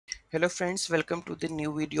Hello friends, welcome to the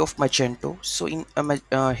new video of Magento. So in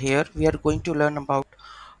here we are going to learn about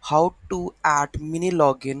how to add mini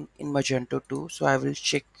login in Magento 2. So I will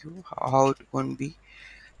check you how it going to be.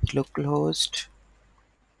 Localhost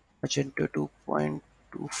Magento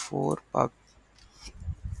 2.24 pub.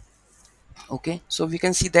 Okay, so we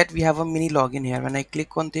can see that we have a mini login here. When I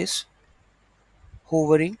click on this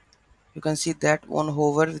hovering, you can see that on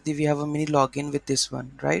hover we have a mini login with this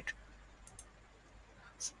one, right?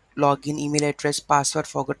 Login, email address, password,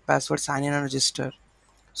 forgot password, sign in and register.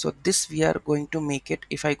 So this we are going to make it.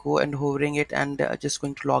 If I go and hovering it and just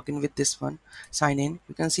going to log in with this one, sign in,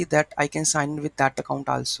 you can see that I can sign in with that account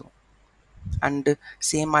also. And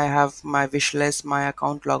same, I have my wish list, my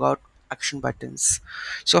account logout action buttons.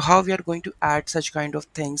 So how we are going to add such kind of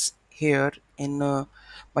things here in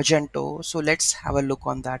Magento? So let's have a look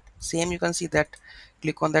on that. Same, you can see that,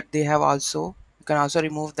 click on that, they have also, you can also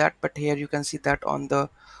remove that, but here you can see that on the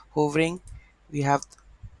hovering we have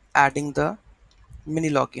adding the mini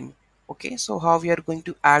login. Okay, so how we are going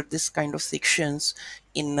to add this kind of sections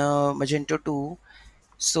in Magento 2?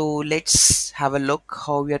 So let's have a look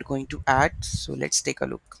how we are going to add. So let's take a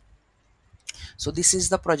look. So this is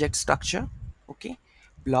the project structure. Okay,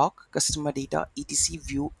 block, customer data, etc,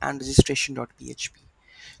 view, and registration.php.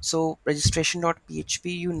 So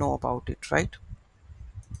registration.php, you know about it, right?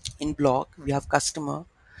 In block we have customer.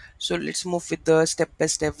 So let's move with the step by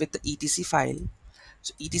step with the etc file.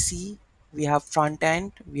 So etc, we have front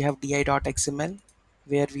end, we have di.xml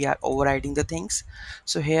where we are overriding the things.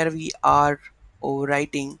 So here we are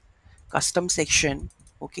overriding custom section.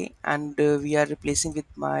 Okay, and we are replacing with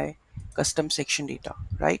my custom section data,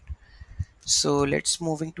 right? So let's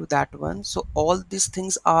moving to that one. So all these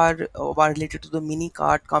things are related to the mini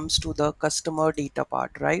cart comes to the customer data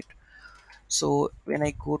part, right? So when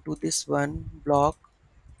I go to this one block,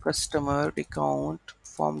 customer account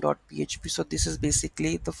form.php, so this is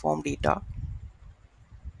basically the form data,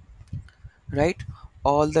 right?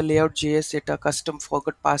 All the layout js data, custom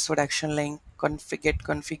forgot password, action link, configure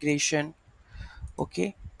configuration.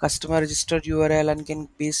 Okay, customer registered url and can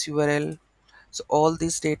base url. So all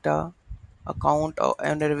this data, account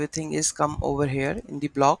and everything is come over here in the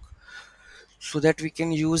block, so that we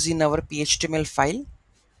can use in our html file.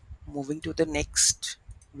 Moving to the next,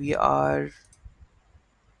 we are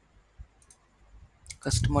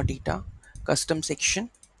customer data, custom section.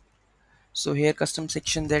 So here custom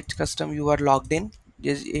section, that custom you are logged in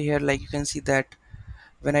is here, like you can see that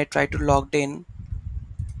when I try to logged in.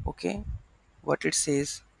 Okay, what it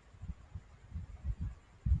says,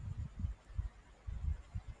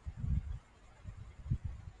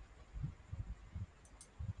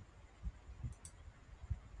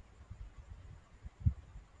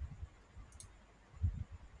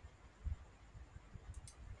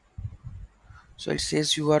 so it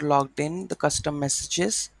says you are logged in, the custom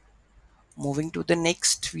messages. Moving to the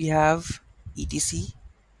next, we have etc,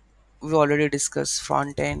 we already discussed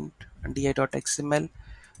front end and di.xml.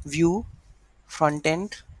 View, front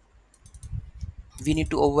end, we need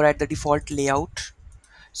to override the default layout.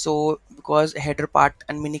 So because header part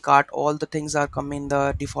and mini cart, all the things are come in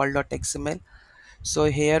the default.xml. So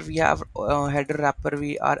here we have header wrapper,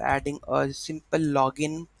 we are adding a simple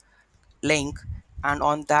login link, and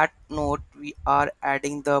on that note we are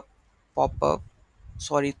adding the pop-up,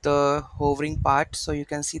 sorry, the hovering part. So you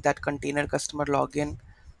can see that container customer login.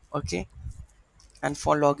 Okay, and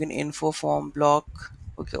for login info form block.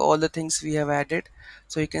 Okay, all the things we have added.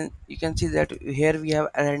 So you can see that here we have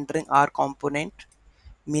rendering our component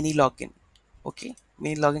mini login. Okay,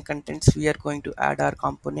 mini login contents, we are going to add our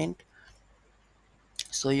component.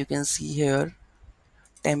 So you can see here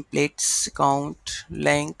templates, account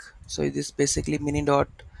link. So it is basically mini dot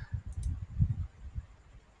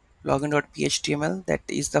login.html, that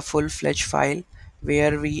is the full-fledged file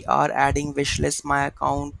where we are adding wishlist, my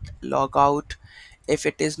account, logout. If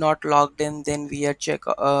it is not logged in, then we are check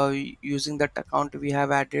using that account we have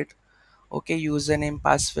added. Okay, username,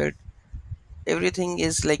 password, everything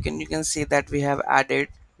is like, and you can see that we have added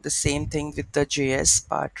the same thing with the js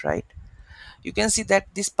part, right? You can see that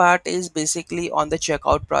this part is basically on the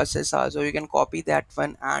checkout process also. You can copy that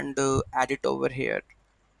one and add it over here.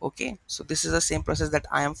 Okay, so this is the same process that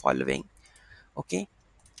I am following. Okay,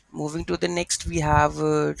 moving to the next, we have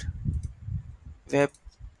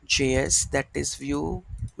web.js, that is view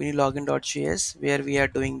mini login.js, where we are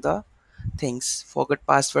doing the things, forget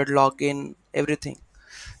password, login, everything.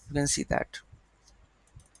 You can see that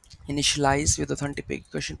initialize with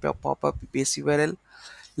authentication pop-up, base url,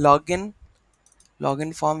 login,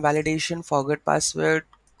 login form validation, forget password,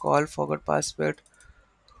 call forget password.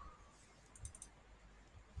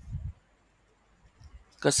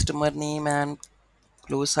 customer name and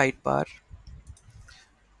close sidebar.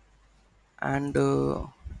 And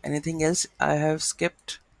anything else I have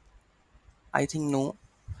skipped? I think no.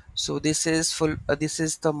 So this is full, this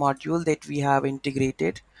is the module that we have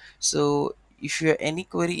integrated. So if you have any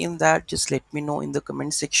query in that, just let me know in the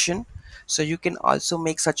comment section. So you can also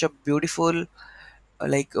make such a beautiful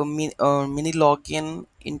like a mini login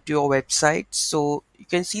into your website. So you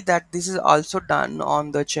can see that this is also done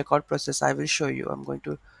on the checkout process. I will show you. I'm going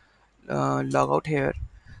to log out here.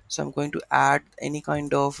 So I'm going to add any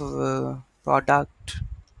kind of product.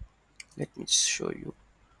 Let me show you.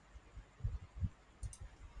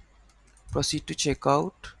 Proceed to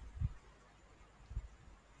checkout,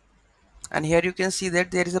 and here you can see that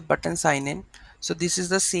there is a button sign in. So this is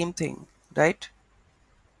the same thing, right?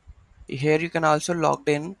 Here you can also log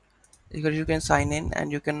in. Here you can sign in and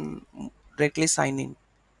you can directly sign in,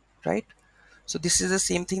 right? So this is the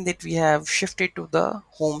same thing that we have shifted to the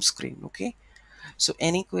home screen. Okay, so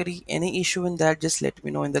any query, any issue in that, just let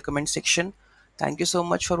me know in the comment section. Thank you so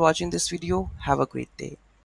much for watching this video. Have a great day.